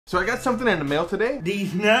So I got something in the mail today.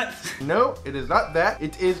 These nuts? No, it is not that.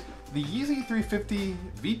 It is the Yeezy 350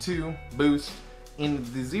 V2 Boost in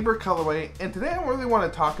the Zebra Colorway. And today I really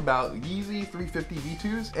want to talk about Yeezy 350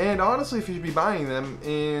 V2s and honestly if you should be buying them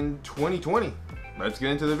in 2020. Let's get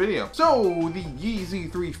into the video. So the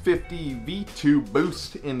Yeezy 350 V2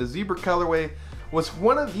 Boost in the Zebra Colorway was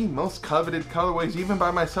one of the most coveted colorways, even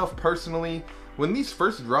by myself personally. When these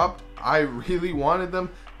first dropped, I really wanted them.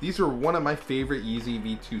 These were one of my favorite Yeezy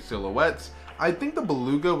V2 silhouettes. I think the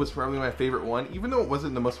Beluga was probably my favorite one, even though it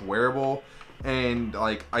wasn't the most wearable, and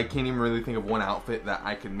like I can't even really think of one outfit that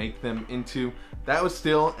I could make them into. That was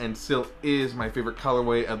still and still is my favorite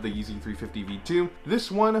colorway of the Yeezy 350 V2. This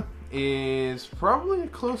one is probably a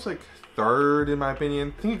close like third in my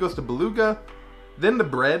opinion. I think it goes to Beluga, then the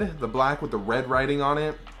Bread, the black with the red writing on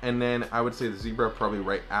it, and then I would say the Zebra probably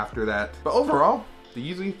right after that. But overall, the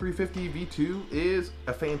Yeezy 350 V2 is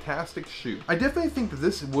a fantastic shoe. I definitely think that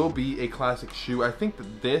this will be a classic shoe. I think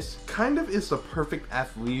that this kind of is the perfect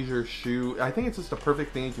athleisure shoe. I think it's just the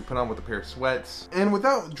perfect thing you can put on with a pair of sweats. And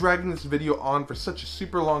without dragging this video on for such a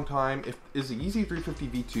super long time, is the Yeezy 350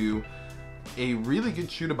 V2 a really good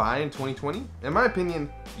shoe to buy in 2020? In my opinion,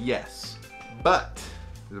 yes. But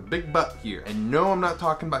there's a big but here. And no, I'm not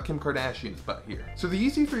talking about Kim Kardashian's butt here. So the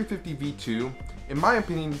Yeezy 350 V2, in my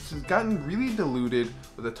opinion, this has gotten really diluted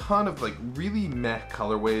with a ton of like really meh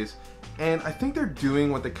colorways. And I think they're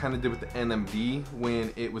doing what they kind of did with the NMD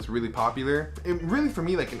when it was really popular. It really, for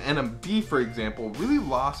me, like an NMD, for example, really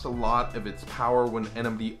lost a lot of its power when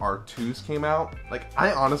NMD R2s came out. Like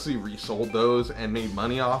I honestly resold those and made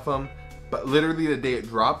money off them. But literally the day it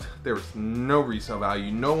dropped, there was no resale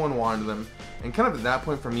value. No one wanted them. And kind of at that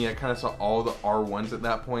point for me, I kind of saw all the R1s at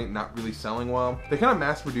that point not really selling well. They kind of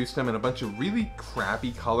mass produced them in a bunch of really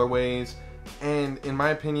crappy colorways. And in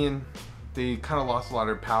my opinion, they kind of lost a lot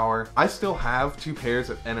of power. I still have two pairs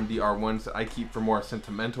of NMD R1s that I keep for more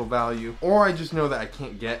sentimental value, or I just know that I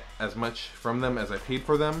can't get as much from them as I paid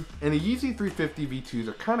for them. And the Yeezy 350 V2s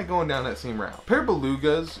are kind of going down that same route. A pair of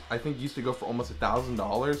Belugas, I think used to go for almost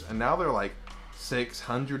 $1,000, and now they're like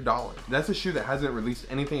 $600. That's a shoe that hasn't released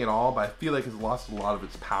anything at all, but I feel like it's lost a lot of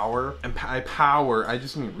its power. And by power, I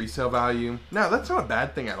just mean resale value. Now, that's not a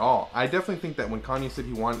bad thing at all. I definitely think that when Kanye said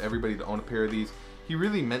he wanted everybody to own a pair of these, he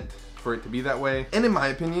really meant for it to be that way. And in my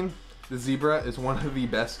opinion, the Zebra is one of the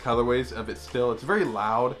best colorways of it still. It's very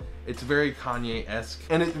loud, it's very Kanye-esque,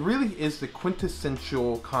 and it really is the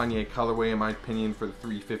quintessential Kanye colorway in my opinion for the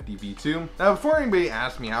 350 V2. Now before anybody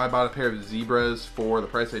asks me how I bought a pair of Zebras for the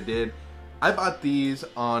price I did, I bought these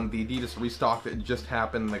on the Adidas restock that just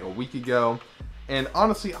happened like a week ago. And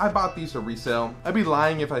honestly, I bought these to resell. I'd be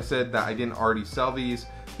lying if I said that I didn't already sell these.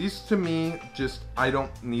 These to me, just, I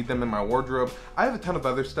don't need them in my wardrobe. I have a ton of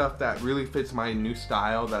other stuff that really fits my new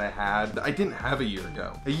style that I had that I didn't have a year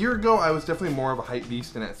ago. A year ago, I was definitely more of a hype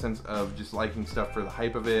beast in that sense of just liking stuff for the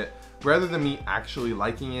hype of it, rather than me actually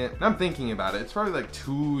liking it. And I'm thinking about it, it's probably like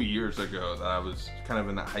 2 years ago that I was kind of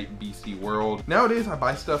in that hype beastie world. Nowadays, I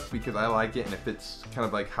buy stuff because I like it and it fits kind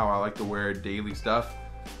of like how I like to wear daily stuff.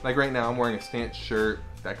 Like right now, I'm wearing a Stance shirt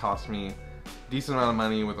that cost me a decent amount of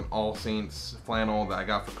money with an AllSaints flannel that I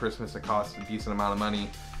got for Christmas that cost a decent amount of money.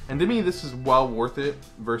 And to me, this is well worth it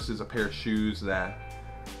versus a pair of shoes that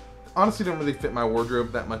honestly don't really fit my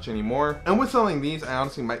wardrobe that much anymore. And with selling these, I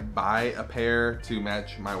honestly might buy a pair to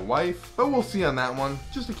match my wife, but we'll see on that one.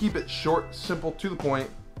 Just to keep it short, simple, to the point,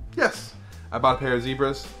 yes, I bought a pair of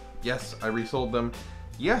Zebras. Yes, I resold them.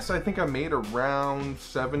 Yes, I think I made around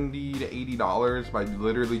 $70 to $80 by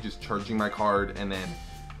literally just charging my card and then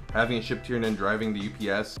having it shipped here and then driving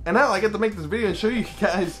to UPS. And now I get to make this video and show you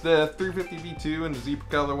guys the 350 V2 and the Zebra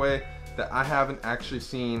Colorway that I haven't actually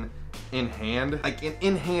seen in hand. Like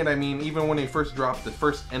in hand, I mean, even when they first dropped the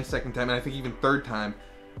first and second time, and I think even third time,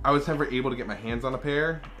 I was never able to get my hands on a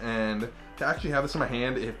pair. And to actually have this in my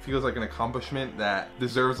hand, it feels like an accomplishment that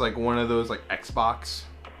deserves like one of those like Xbox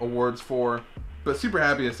awards for. But super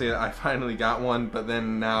happy to say that I finally got one, but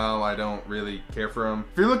then now I don't really care for them.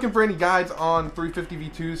 If you're looking for any guides on 350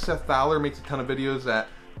 V2s, Seth Fowler makes a ton of videos that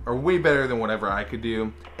are way better than whatever I could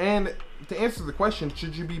do. And to answer the question,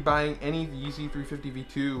 should you be buying any Yeezy 350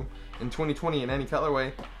 V2 in 2020 in any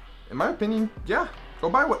colorway? In my opinion, yeah. Go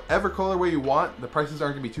buy whatever colorway you want. The prices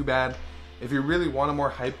aren't gonna be too bad. If you really want a more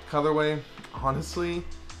hyped colorway, honestly,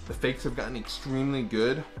 the fakes have gotten extremely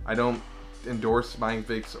good. I don't endorse buying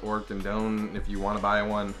fakes or condone if you want to buy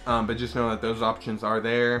one, but just know that those options are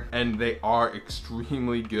there and they are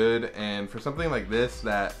extremely good. And for something like this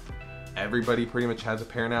that everybody pretty much has a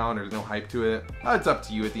pair now and there's no hype to it, it's up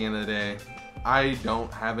to you at the end of the day. I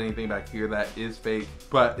don't have anything back here that is fake,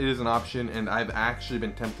 but it is an option, and I've actually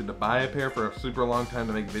been tempted to buy a pair for a super long time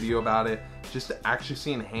to make a video about it, just to actually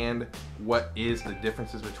see in hand what is the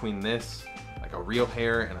differences between this, like a real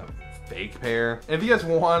pair and a fake pair. And if you guys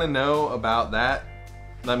want to know about that,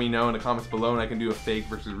 let me know in the comments below and I can do a fake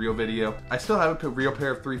versus real video. I still have a real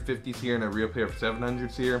pair of 350s here and a real pair of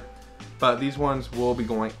 700s here, but these ones will be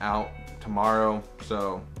going out tomorrow,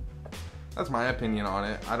 so that's my opinion on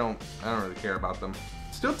it. I don't really care about them.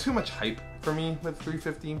 Still too much hype for me with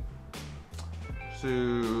 350.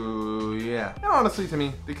 So yeah, and honestly to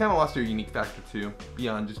me, they kind of lost their unique factor too,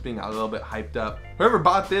 beyond just being a little bit hyped up. Whoever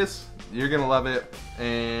bought this, you're gonna love it.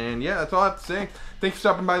 And yeah, that's all I have to say. Thanks for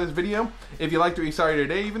stopping by this video. If you liked what you saw here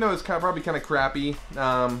today, even though it's probably kind of crappy,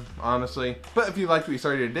 honestly, but if you liked what you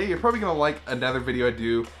saw here today, you're probably gonna like another video I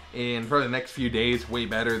do in probably the next few days, way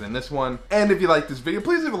better than this one. And if you like this video,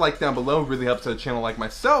 please leave a like down below. It really helps out the channel like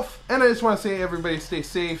myself. And I just want to say, everybody stay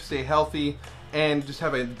safe, stay healthy, and just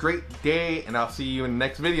have a great day, and I'll see you in the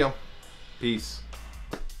next video. Peace.